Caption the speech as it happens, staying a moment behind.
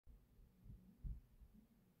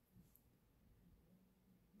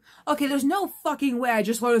Okay, there's no fucking way I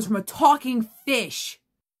just learned this from a talking fish.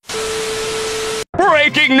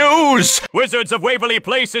 Breaking news! Wizards of Waverly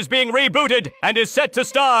Place is being rebooted and is set to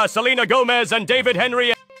star Selena Gomez and David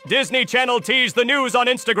Henerie. Disney Channel teased the news on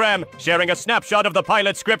Instagram, sharing a snapshot of the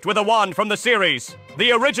pilot script with a wand from the series.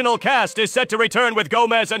 The original cast is set to return with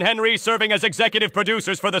Gomez and Henerie serving as executive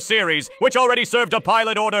producers for the series, which already served a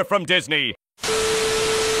pilot order from Disney.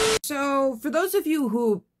 So, for those of you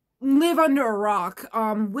who live under a rock,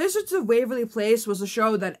 Wizards of Waverly Place was a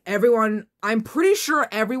show that I'm pretty sure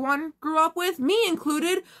everyone grew up with, me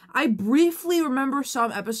included. I briefly remember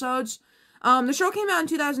some episodes. The show came out in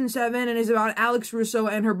 2007 and is about Alex Russo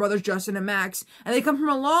and her brothers Justin and Max, and they come from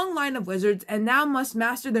a long line of wizards and now must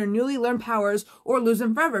master their newly learned powers or lose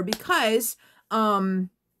them forever because, there's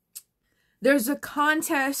a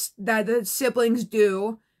contest that the siblings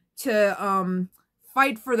do to,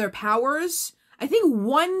 fight for their powers. I think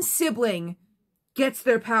one sibling gets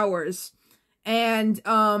their powers, and,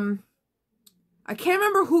 I can't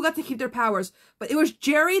remember who got to keep their powers, but it was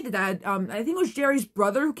Jerry, the dad, I think it was Jerry's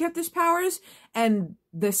brother who kept his powers, and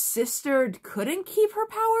the sister couldn't keep her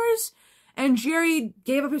powers, and Jerry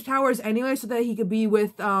gave up his powers anyway so that he could be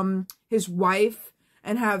with, his wife,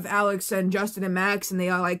 and have Alex and Justin and Max, and they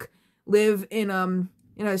all, like, live in a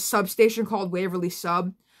substation called Waverly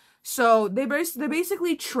Sub. So, they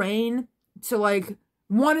basically train to, like,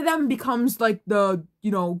 one of them becomes, like, the,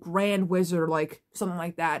 Grand Wizard, like, something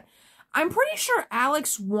like that. I'm pretty sure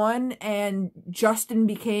Alex won and Justin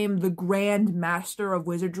became the Grand Master of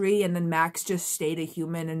Wizardry, and then Max just stayed a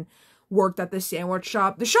human and worked at the sandwich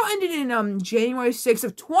shop. The show ended in, January 6th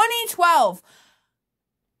of 2012.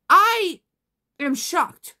 I am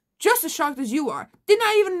shocked. Just as shocked as you are. Did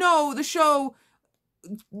not even know the show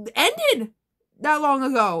ended that long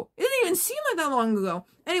ago. It didn't even seem like that long ago.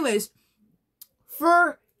 Anyways,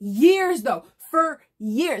 for years,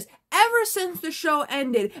 ever since the show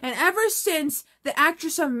ended, and ever since the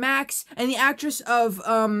actress of Max and the actress of,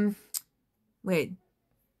 wait,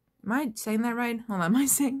 am I saying that right? Hold on, am I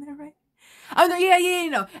saying that right? Oh, no,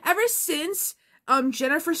 yeah. Ever since,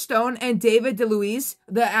 Jennifer Stone and David DeLuise,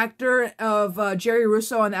 the actor of, Jerry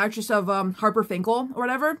Russo and the actress of, Harper Finkel, or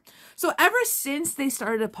whatever. So ever since they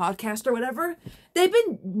started a podcast or whatever, they've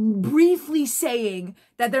been briefly saying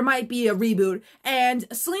that there might be a reboot. And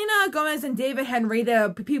Selena Gomez and David Henerie,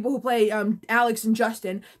 the people who play, Alex and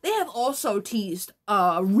Justin, they have also teased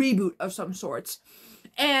a reboot of some sorts.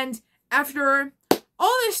 And after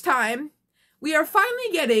all this time, we are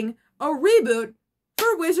finally getting a reboot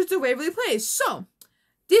for Wizards of Waverly Place. So,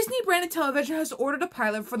 Disney Branded Television has ordered a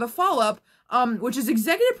pilot for the follow-up, which is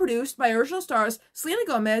executive produced by original stars Selena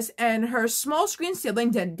Gomez and her small screen sibling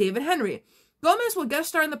David Henerie. Gomez will guest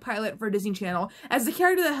star in the pilot for Disney Channel as the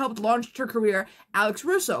character that helped launch her career, Alex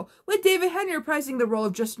Russo, with David Henerie reprising the role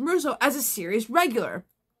of Justin Russo as a series regular.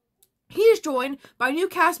 He is joined by new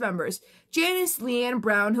cast members, Janice Leanne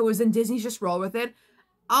Brown, who was in Disney's Just Roll With It,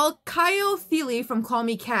 Alkayo Thiele from Call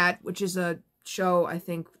Me Kat, which is a show, I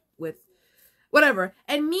think, with whatever,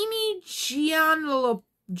 and Mimi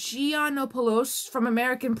Giannopoulos from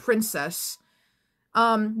American Princess.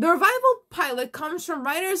 The revival pilot comes from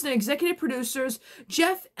writers and executive producers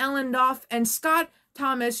Jeff Ellendoff and Scott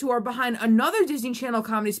Thomas, who are behind another Disney Channel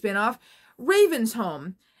comedy spin-off, Raven's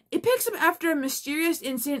Home. It picks up after a mysterious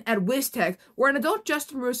incident at WizTech, where an adult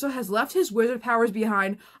Justin Russo has left his wizard powers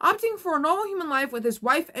behind, opting for a normal human life with his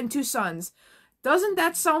wife and 2 sons. Doesn't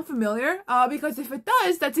that sound familiar? Because if it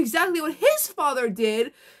does, that's exactly what his father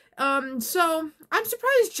did. So, I'm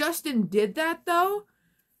surprised Justin did that, though.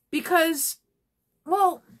 Because,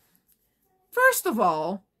 well, first of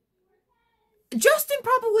all, Justin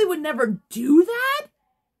probably would never do that.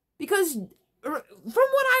 Because, from what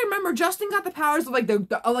I remember, Justin got the powers of, like, the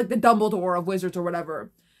Dumbledore of Wizards or whatever.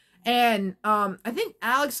 And, I think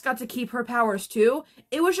Alex got to keep her powers, too.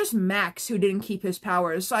 It was just Max who didn't keep his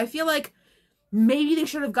powers. So, I feel like maybe they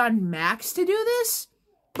should have gotten Max to do this,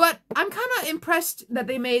 but I'm kind of impressed that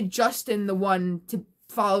they made Justin the one to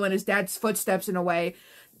follow in his dad's footsteps in a way,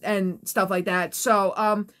 and stuff like that. So,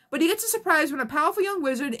 but he gets a surprise when a powerful young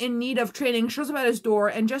wizard in need of training shows up at his door,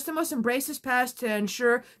 and Justin must embrace his past to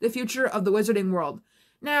ensure the future of the wizarding world.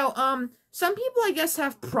 Now, some people, I guess,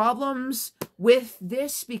 have problems with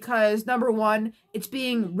this because, number one, it's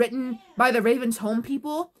being written by the Raven's Home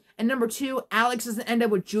people, and number two, Alex doesn't end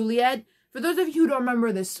up with Juliet. For those of you who don't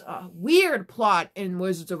remember this weird plot in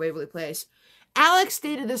Wizards of Waverly Place, Alex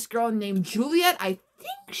dated this girl named Juliet. I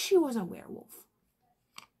think she was a werewolf.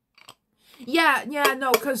 Yeah,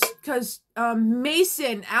 no, cause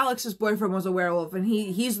Mason, Alex's boyfriend, was a werewolf, and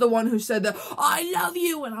he's the one who said that, "I love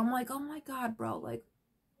you," and I'm like, oh my god, bro, like,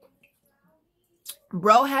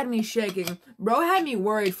 Bro had me shaking. Bro had me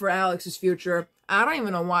worried for Alex's future. I don't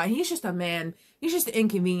even know why. He's just a man. He's just an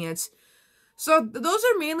inconvenience. So those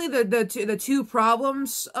are mainly the two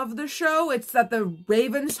problems of the show. It's that the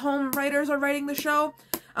Ravensholm writers are writing the show.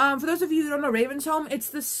 For those of you who don't know Ravensholm, it's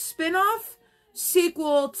the spin-off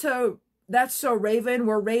sequel to That's So Raven,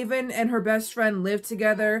 where Raven and her best friend live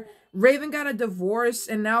together. Raven got a divorce,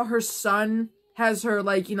 and now her son has her,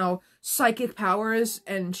 like, you know, psychic powers,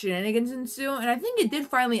 and shenanigans ensue. And I think it did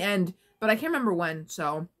finally end, but I can't remember when,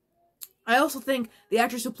 so. I also think the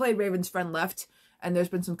actress who played Raven's friend left, and there's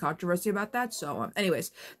been some controversy about that. So,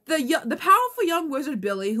 anyways, the powerful young wizard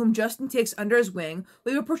Billy, whom Justin takes under his wing,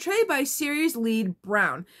 will be portrayed by series lead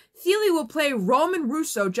Brown. Thiele will play Roman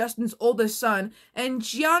Russo, Justin's oldest son, and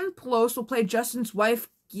Gian Pelos will play Justin's wife,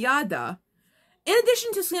 Giada. In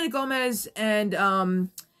addition to Selena Gomez and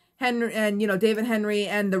David Henerie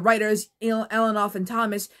and the writers Elenoff and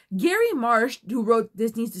Thomas, Gary Marsh, who wrote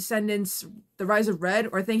Disney's Descendants, The Rise of Red,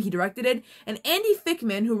 or I think he directed it, and Andy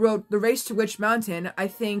Fickman, who wrote The Race to Witch Mountain, I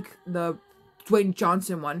think the Dwayne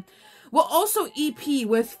Johnson one, will also EP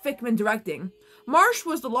with Fickman directing. Marsh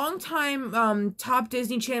was the longtime top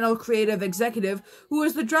Disney Channel creative executive who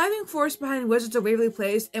was the driving force behind Wizards of Waverly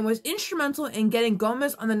Place and was instrumental in getting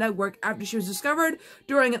Gomez on the network after she was discovered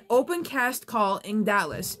during an open cast call in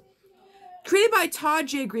Dallas. Created by Todd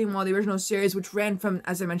J. Greenwald, the original series, which ran from,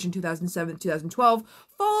 as I mentioned, 2007 to 2012,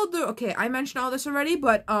 followed the, okay, I mentioned all this already,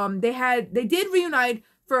 but they did reunite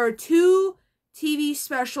for 2 TV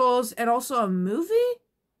specials and also a movie?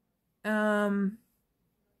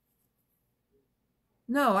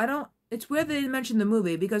 No, I don't, it's weird they didn't mention the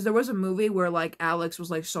movie, because there was a movie where, like, Alex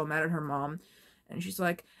was, like, so mad at her mom, and she's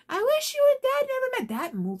like, I wish you and Dad never met.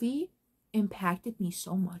 That movie impacted me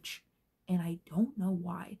so much, and I don't know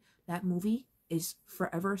why. That movie is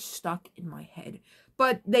forever stuck in my head.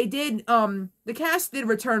 But they did, the cast did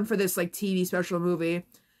return for this, like, TV special movie,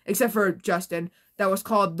 except for Justin, that was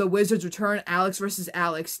called The Wizard's Return, Alex vs.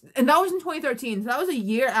 Alex. And that was in 2013, so that was a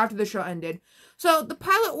year after the show ended. So, the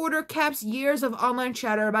pilot order caps years of online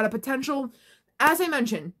chatter about a potential, as I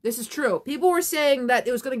mentioned, this is true. People were saying that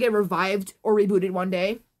it was going to get revived or rebooted one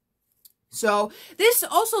day. So, this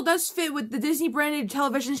also does fit with the Disney-branded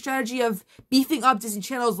television strategy of beefing up Disney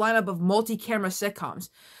Channel's lineup of multi-camera sitcoms.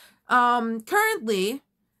 Currently,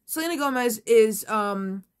 Selena Gomez is,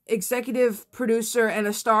 executive producer and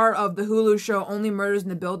a star of the Hulu show Only Murders in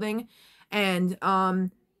the Building. And,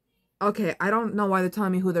 okay, I don't know why they're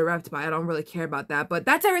telling me who they're repped by. I don't really care about that. But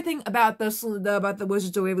that's everything about the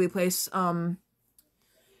Wizards of Waverly Place,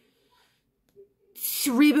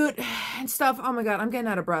 reboot and stuff. Oh my god, I'm getting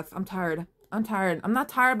out of breath. I'm tired. I'm not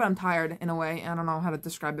tired, but I'm tired in a way. I don't know how to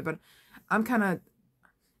describe it, but I'm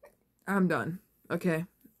done. Okay.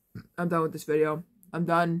 I'm done with this video. I'm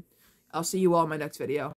done. I'll see you all in my next video.